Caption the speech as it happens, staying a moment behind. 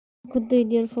Good day,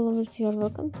 dear followers. You are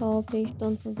welcome to our page.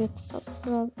 Don't forget to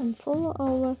subscribe and follow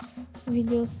our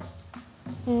videos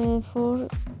for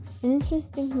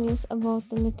interesting news about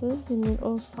Demet,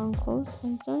 Ozdemir'S,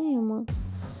 and Can Yaman.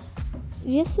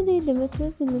 Yesterday, Demet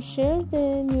Özdemir shared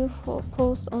a new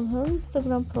post on her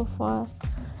Instagram profile.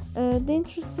 The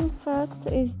interesting fact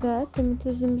is that Demet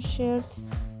Özdemir shared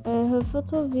her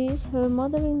photo with her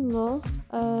mother-in-law,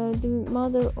 the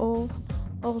mother of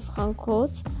Ozkan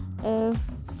Koç.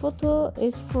 Photo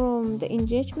is from the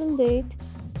engagement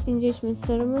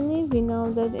ceremony. We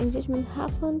know that the engagement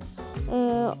happened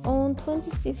on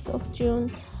 26th of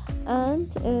June, and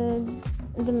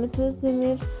Demet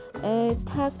Özdemir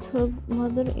tagged her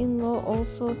mother-in-law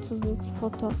also to this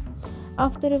photo.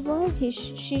 After a while,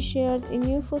 she shared a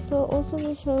new photo also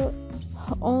with her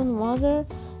own mother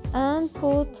and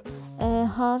put a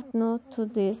heart note to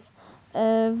this.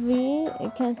 We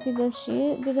can see that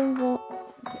she didn't want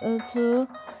to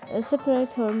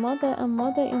separate her mother and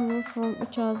mother-in-law from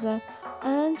each other,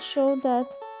 and show that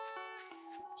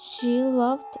she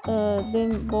loved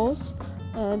them both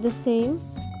the same,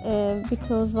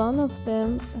 because one of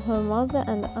them her mother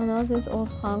and another is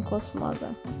Ozkan Koç's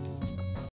mother.